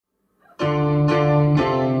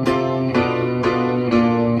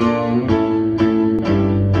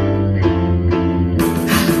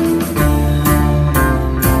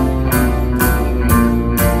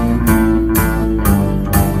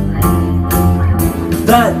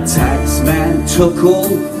The taxman took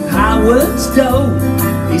all Howard's dough.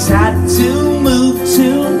 He's had to move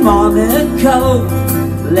to Monaco,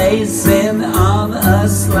 lazing on a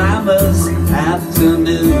slammer's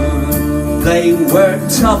afternoon. They were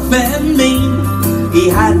tough and mean. He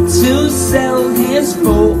had to sell his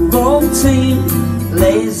football team,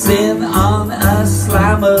 lazing on a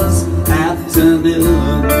slammer's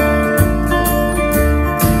afternoon.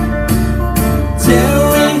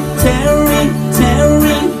 Terry, Terry,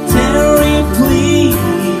 Terry, Terry,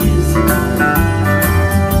 please.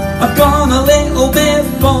 I've gone a little bit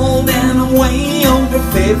bold and I'm way over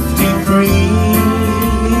 53.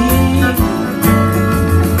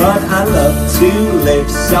 But I love to live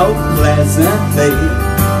so pleasantly,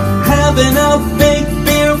 having a big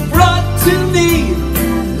beer brought to me,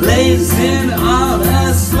 lazing on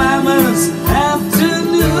a slammer's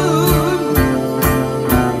afternoon.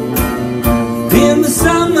 In the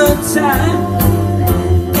summertime,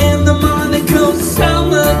 in the Monaco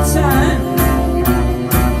summertime,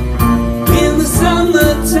 in the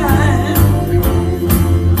summertime.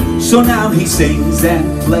 So now he sings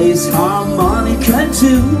and plays harmonica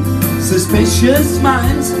too. Suspicious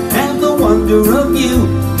minds and the wonder of you.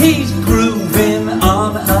 He's grooving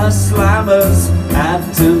on a slammer's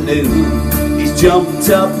afternoon. He's jumped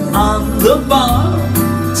up on the bar.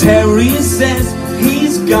 Terry says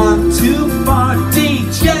he's gone too far,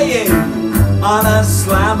 DJing on a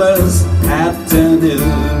slammer's afternoon.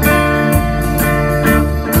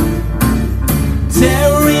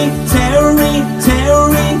 Terry, Terry,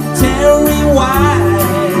 Terry, Terry, why?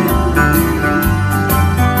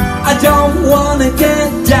 I don't wanna get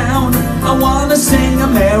down, I wanna sing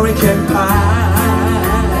American Pie.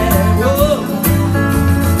 Whoa.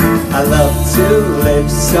 I love to live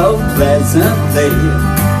so pleasantly,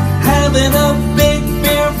 having a big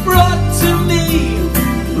beer brought to me,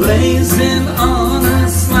 blazing on a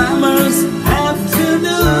slammer's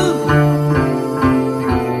afternoon.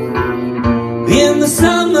 In the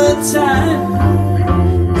summertime,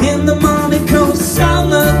 in the Monaco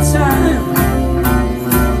summertime,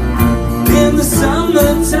 in the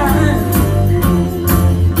summertime.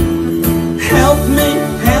 Help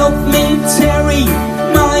me, Terry,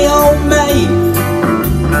 my old mate.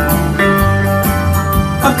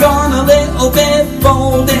 I've gone a little bit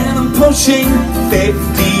bold and I'm pushing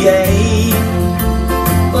 58.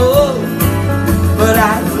 Oh, but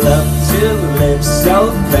I'd love to live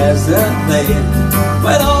so pleasantly,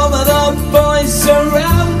 with all of the boys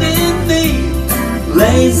surrounding me,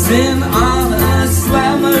 lazing on a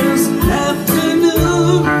slammer's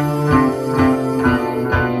afternoon.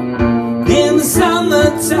 In the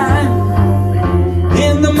summertime,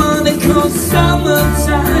 in the Monaco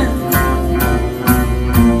summertime,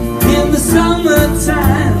 in the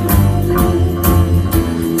summertime,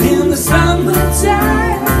 in the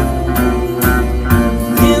summertime,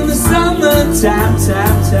 in the summertime,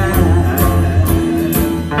 time.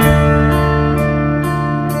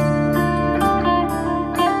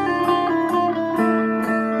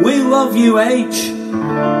 We love you, H.